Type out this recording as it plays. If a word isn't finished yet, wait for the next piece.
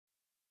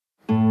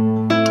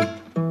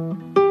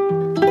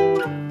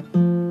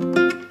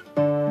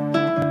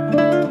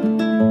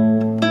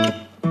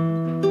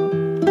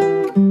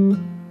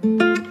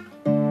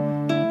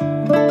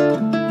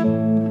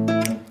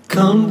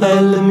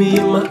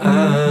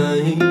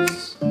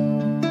eyes.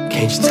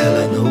 Can't you tell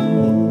I know?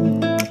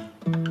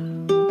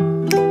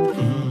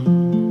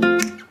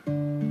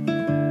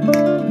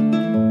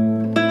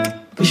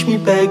 Push me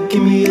back,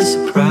 give me a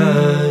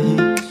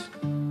surprise.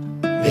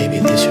 Baby,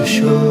 this your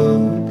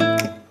show.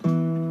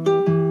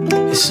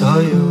 It's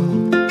all you.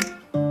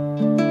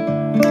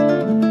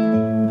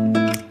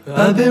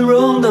 I've been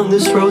wrong down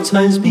this road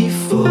times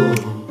before,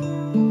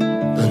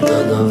 but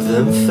none of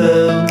them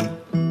felt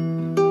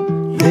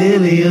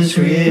nearly as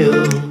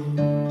real.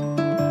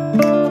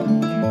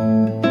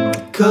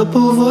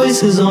 Couple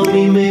voices on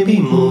me, maybe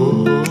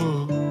more,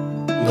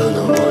 but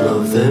not one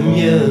of them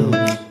yells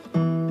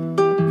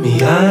me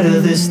out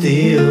of this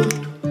deal.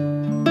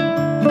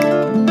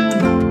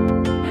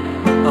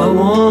 I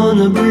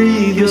wanna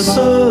breathe your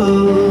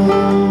soul,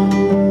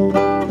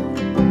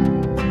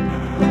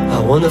 I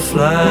wanna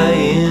fly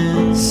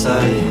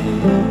inside.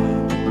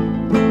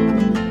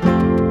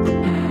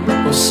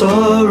 Oh,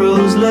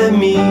 sorrows, let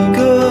me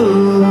go.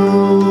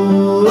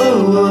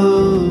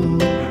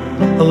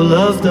 Oh,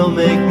 love, don't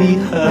make me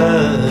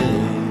high.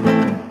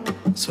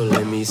 So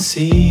let me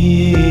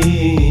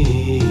see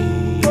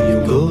you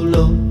go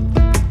low,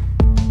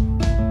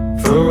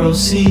 from row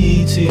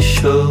C to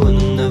show, and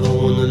I never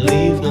wanna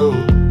leave, no.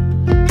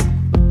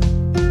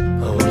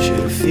 I want you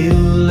to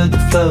feel like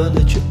the flower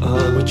that you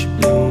are, watch you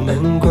bloom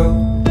and grow.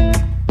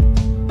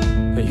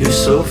 Are you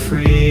so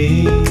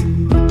free,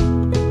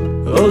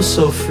 oh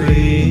so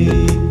free?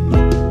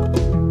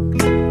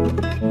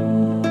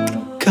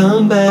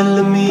 Come back,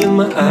 look me in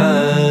my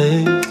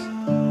eyes.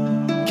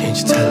 Can't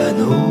you tell I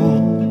know?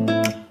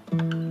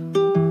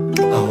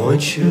 I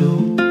want you.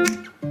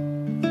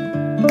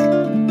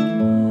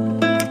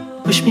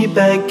 Push me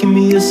back, give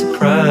me a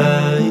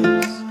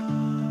surprise.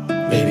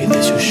 Baby,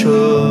 this your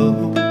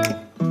show.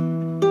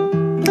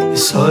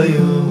 It's all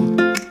you.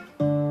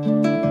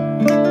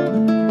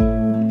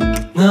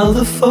 Now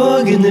the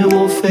fog and it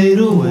won't fade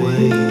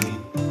away,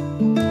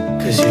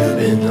 'cause you've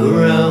been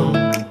around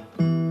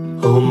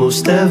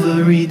almost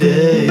every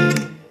day.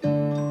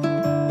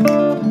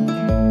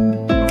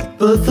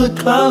 But the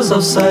clouds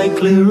outside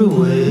clear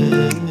away.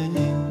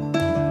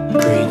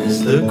 Green is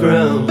the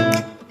ground,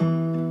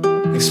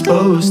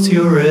 exposed to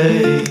your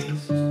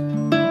rays.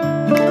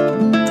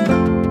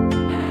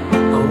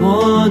 I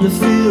wanna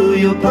feel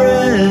your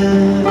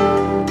breath,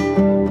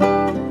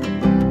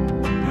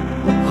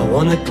 I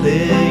wanna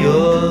clear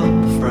your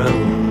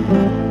frown.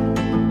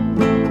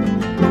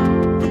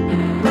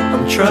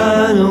 I'm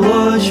trying to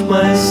watch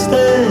my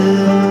step,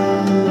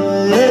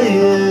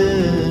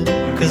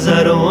 'cause I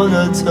don't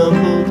wanna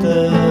tumble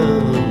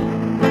down.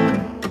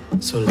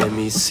 So let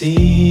me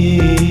see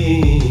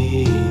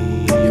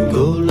you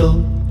go low,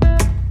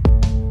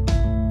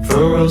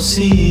 from row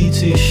C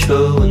to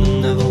show, and I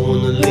never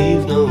wanna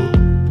leave, no.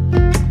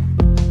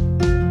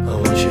 I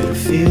want you to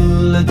feel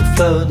like the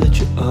flower that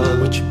you are,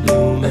 watch you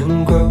bloom and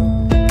grow.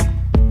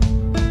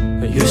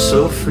 Are you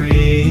so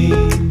free,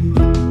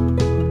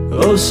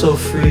 oh so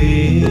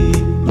free,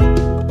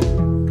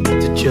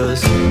 to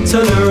just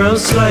turn around,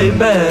 slide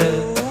back,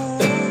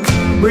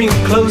 bring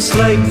it close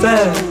like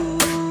that.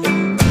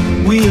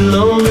 We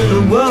alone in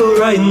the world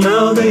right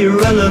now, they're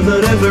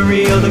irrelevant,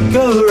 every other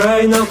girl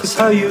right now. 'Cause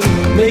how you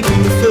making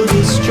me feel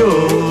this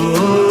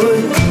joy,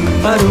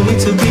 I don't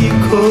need to be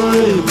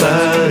coy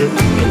about it.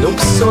 Ain't no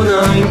persona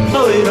I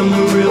employed, I'm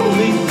the real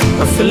me.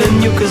 I'm feeling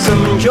you 'cause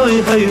I'm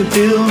enjoying how you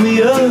heal me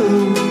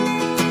up.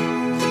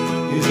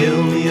 You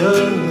heal me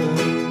up,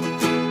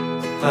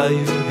 how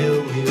you heal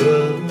me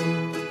up,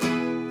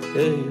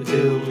 yeah, you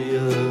heal me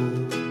up.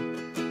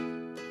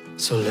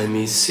 So let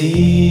me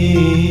see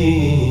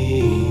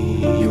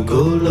you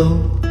go low,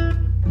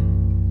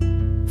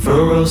 from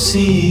row C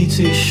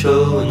to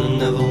show, and I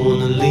never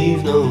wanna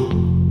leave, no.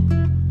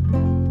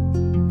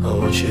 I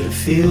want you to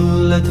feel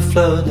like the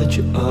flower that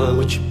you are,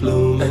 watch you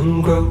bloom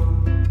and grow.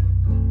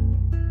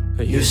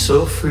 Are you so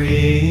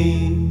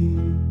free,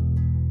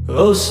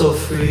 oh so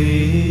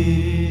free?